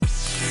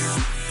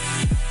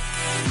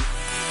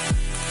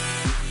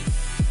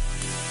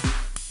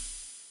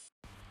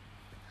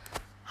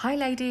Hi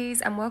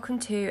ladies, and welcome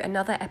to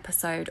another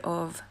episode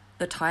of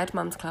the Tired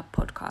Mums Club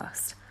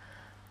podcast.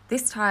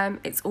 This time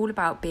it's all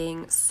about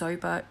being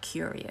sober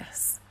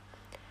curious.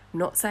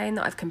 Not saying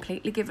that I've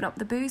completely given up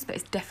the booze, but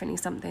it's definitely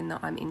something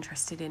that I'm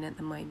interested in at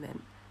the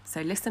moment.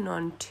 So listen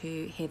on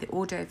to hear the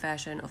audio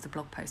version of the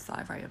blog post that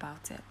I wrote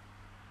about it.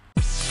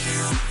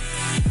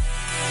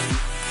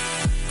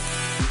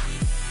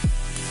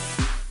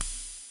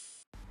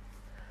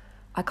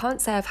 I can't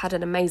say I've had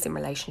an amazing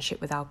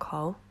relationship with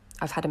alcohol.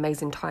 I've had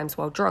amazing times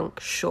while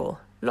drunk, sure,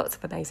 lots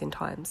of amazing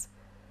times.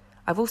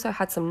 I've also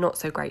had some not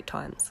so great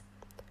times.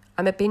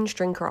 I'm a binge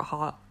drinker at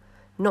heart,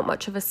 not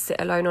much of a sit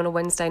alone on a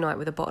Wednesday night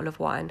with a bottle of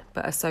wine,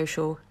 but a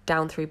social,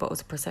 down 3 bottles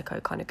of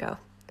Prosecco kind of girl.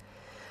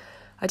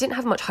 I didn't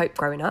have much hope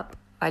growing up.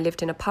 I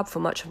lived in a pub for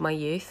much of my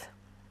youth.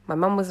 My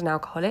mum was an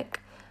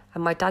alcoholic,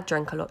 and my dad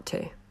drank a lot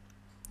too.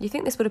 You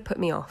think this would have put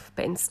me off,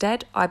 but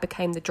instead I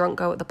became the drunk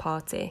girl at the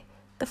party,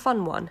 the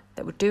fun one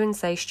that would do and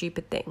say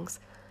stupid things.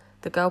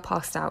 The girl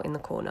passed out in the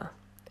corner.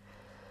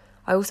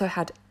 I also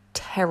had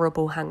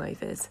terrible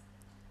hangovers,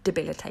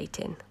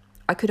 debilitating.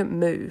 I couldn't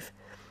move.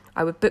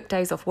 I would book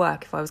days off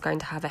work if I was going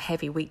to have a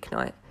heavy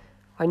weeknight.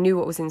 I knew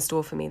what was in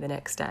store for me the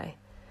next day.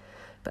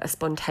 But a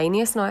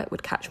spontaneous night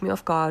would catch me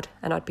off guard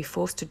and I'd be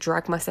forced to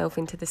drag myself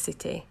into the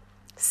city,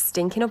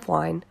 stinking of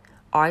wine,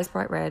 eyes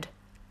bright red,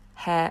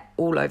 hair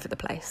all over the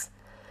place.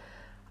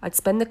 I'd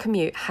spend the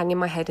commute hanging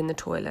my head in the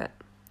toilet,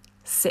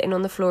 sitting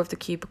on the floor of the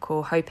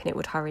cubicle hoping it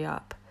would hurry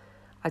up.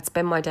 I'd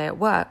spend my day at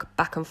work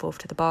back and forth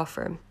to the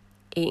bathroom,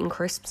 eating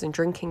crisps and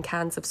drinking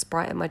cans of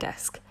Sprite at my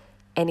desk,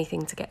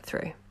 anything to get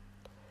through.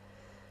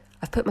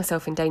 I've put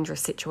myself in dangerous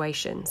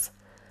situations,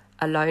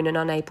 alone and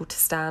unable to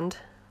stand,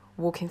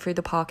 walking through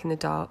the park in the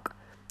dark,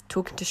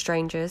 talking to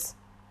strangers,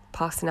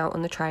 passing out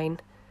on the train.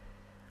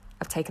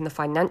 I've taken the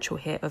financial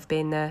hit of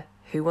being the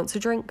who wants a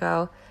drink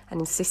girl and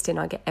insisting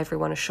I get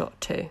everyone a shot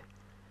too.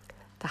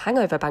 The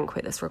hangover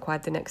banquet that's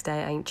required the next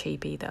day ain't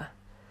cheap either.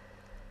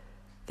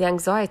 The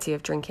anxiety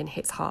of drinking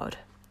hits hard,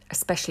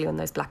 especially on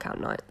those blackout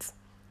nights.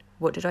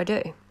 What did I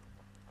do?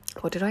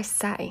 What did I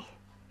say?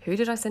 Who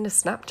did I send a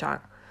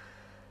Snapchat?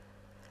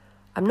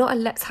 I'm not a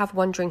let's have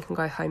one drink and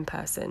go home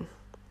person.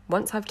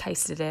 Once I've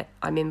tasted it,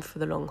 I'm in for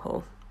the long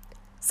haul.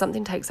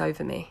 Something takes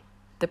over me.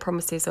 The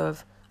promises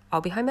of,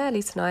 I'll be home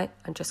early tonight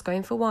and just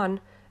going for one,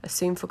 are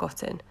soon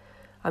forgotten.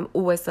 I'm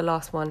always the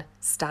last one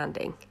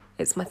standing.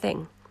 It's my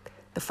thing.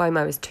 The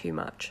FOMO is too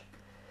much.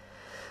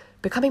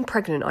 Becoming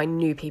pregnant, I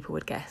knew people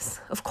would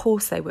guess. Of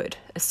course they would,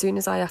 as soon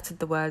as I uttered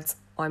the words,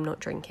 I'm not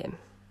drinking.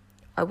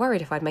 I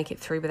worried if I'd make it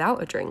through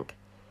without a drink.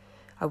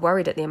 I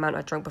worried at the amount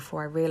I'd drunk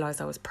before I realised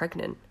I was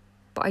pregnant.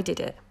 But I did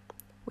it,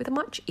 with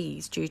much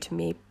ease due to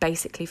me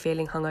basically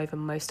feeling hungover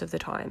most of the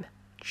time.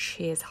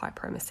 Cheers,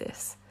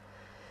 hyperemesis.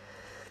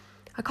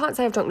 I can't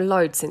say I've drunk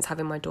loads since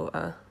having my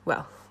daughter.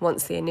 Well,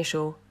 once the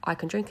initial, I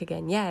can drink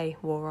again, yay,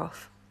 wore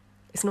off.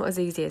 It's not as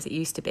easy as it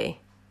used to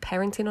be.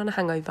 Parenting on a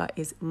hangover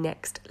is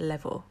next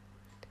level.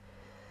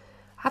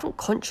 I haven't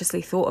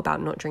consciously thought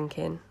about not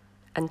drinking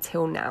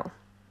until now.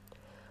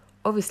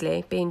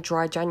 Obviously, being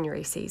dry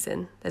January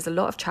season, there's a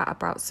lot of chat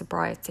about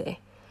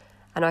sobriety,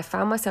 and I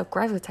found myself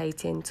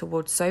gravitating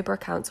towards sober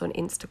accounts on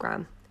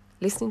Instagram,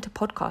 listening to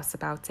podcasts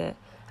about it,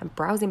 and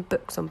browsing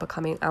books on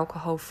becoming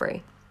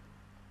alcohol-free.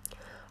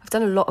 I've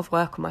done a lot of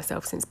work on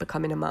myself since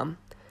becoming a mum.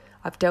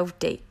 I've delved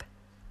deep,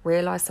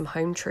 realised some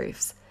home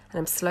truths, and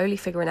I'm slowly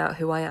figuring out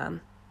who I am,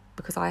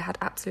 because I had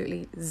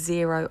absolutely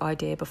zero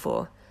idea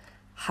before.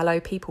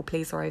 Hello, people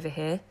pleaser over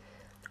here.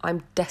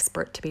 I'm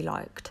desperate to be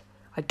liked.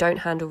 I don't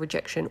handle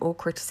rejection or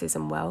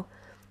criticism well.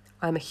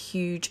 I have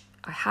huge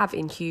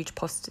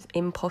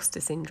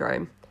imposter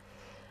syndrome.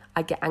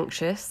 I get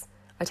anxious.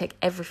 I take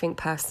everything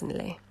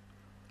personally.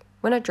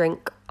 When I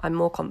drink, I'm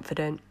more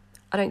confident.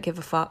 I don't give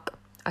a fuck.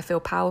 I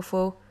feel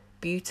powerful,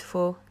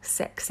 beautiful,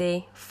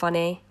 sexy,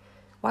 funny.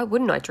 Why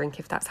wouldn't I drink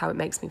if that's how it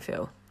makes me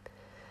feel?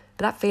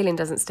 But that feeling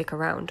doesn't stick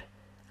around.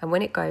 And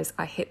when it goes,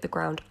 I hit the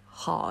ground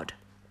hard.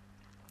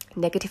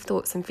 Negative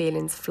thoughts and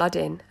feelings flood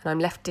in and I'm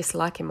left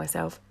disliking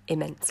myself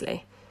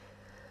immensely.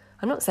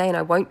 I'm not saying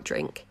I won't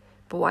drink,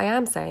 but what I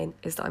am saying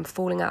is that I'm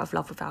falling out of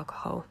love with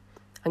alcohol.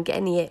 I'm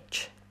getting the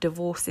itch.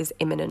 Divorce is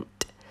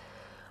imminent.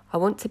 I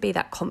want to be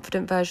that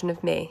confident version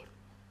of me,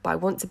 but I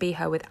want to be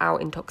her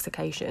without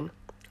intoxication.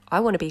 I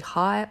want to be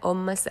high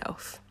on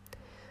myself.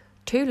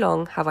 Too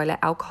long have I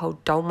let alcohol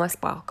dull my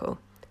sparkle,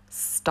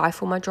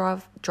 stifle my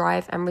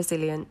drive and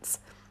resilience.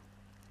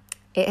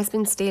 It has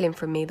been stealing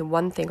from me the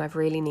one thing I've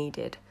really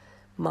needed,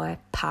 my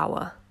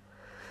power.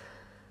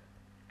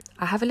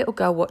 I have a little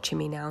girl watching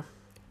me now,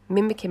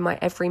 mimicking my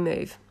every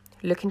move,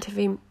 looking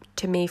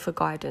to me for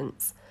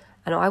guidance,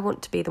 and I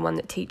want to be the one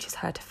that teaches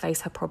her to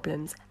face her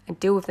problems and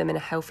deal with them in a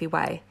healthy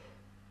way.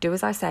 Do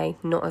as I say,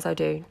 not as I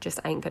do, just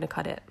ain't gonna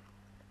cut it.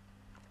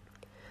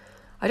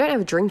 I don't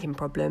have a drinking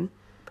problem.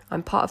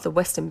 I'm part of the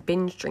Western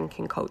binge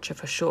drinking culture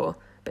for sure,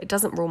 but it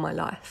doesn't rule my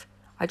life.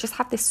 I just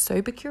have this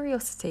sober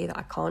curiosity that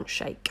I can't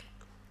shake.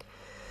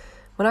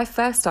 When I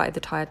first started the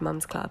Tired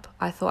Mums Club,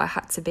 I thought I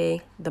had to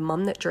be the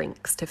mum that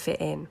drinks to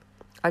fit in.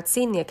 I'd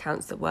seen the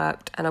accounts that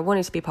worked and I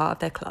wanted to be part of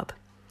their club.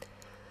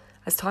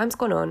 As time's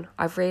gone on,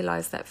 I've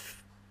realised that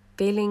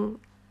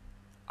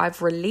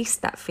I've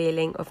released that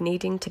feeling of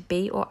needing to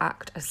be or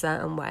act a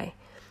certain way.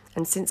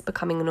 And since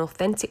becoming an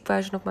authentic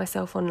version of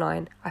myself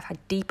online, I've had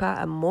deeper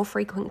and more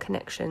frequent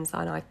connections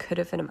than I could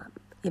have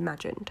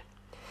imagined.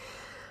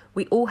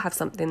 We all have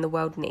something the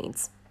world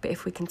needs, but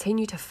if we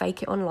continue to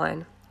fake it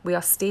online, we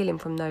are stealing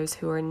from those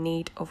who are in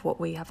need of what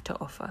we have to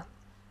offer.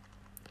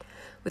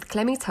 With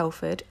Clemmie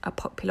Telford, a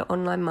popular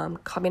online mum,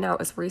 coming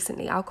out as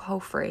recently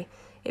alcohol-free,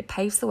 it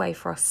paves the way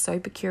for us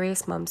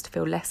sober-curious mums to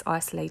feel less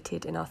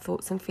isolated in our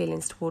thoughts and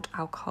feelings toward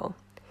alcohol.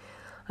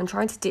 I'm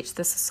trying to ditch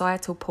the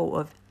societal pull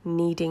of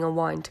needing a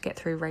wine to get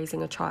through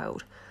raising a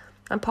child.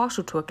 I'm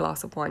partial to a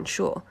glass of wine,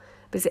 sure,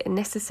 but is it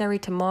necessary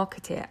to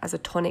market it as a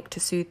tonic to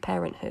soothe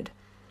parenthood?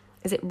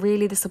 Is it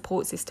really the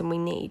support system we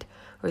need,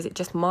 or is it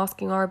just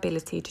masking our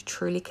ability to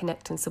truly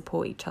connect and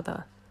support each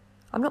other?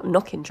 I'm not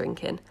knocking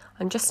drinking,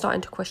 I'm just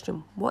starting to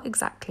question what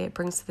exactly it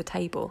brings to the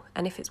table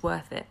and if it's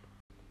worth it.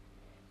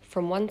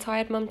 From one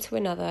tired mum to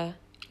another,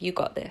 you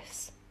got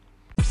this.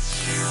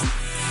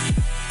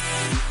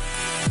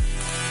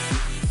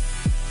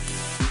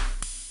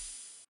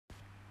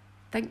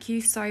 Thank you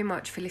so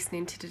much for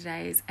listening to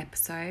today's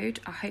episode.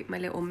 I hope my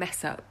little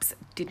mess ups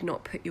did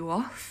not put you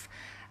off.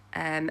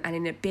 And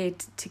in a bid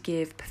to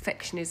give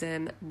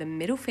perfectionism the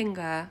middle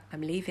finger, I'm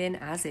leaving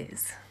as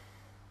is.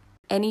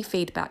 Any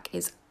feedback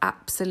is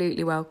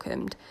absolutely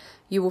welcomed.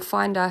 You will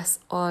find us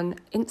on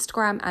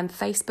Instagram and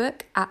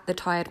Facebook at The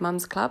Tired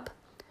Mums Club,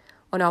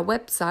 on our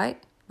website,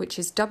 which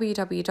is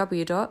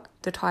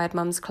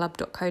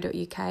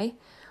www.thetiredmumsclub.co.uk,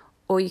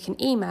 or you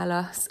can email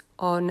us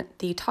on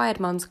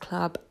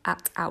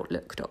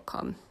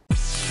thetiredmumsclub@outlook.com.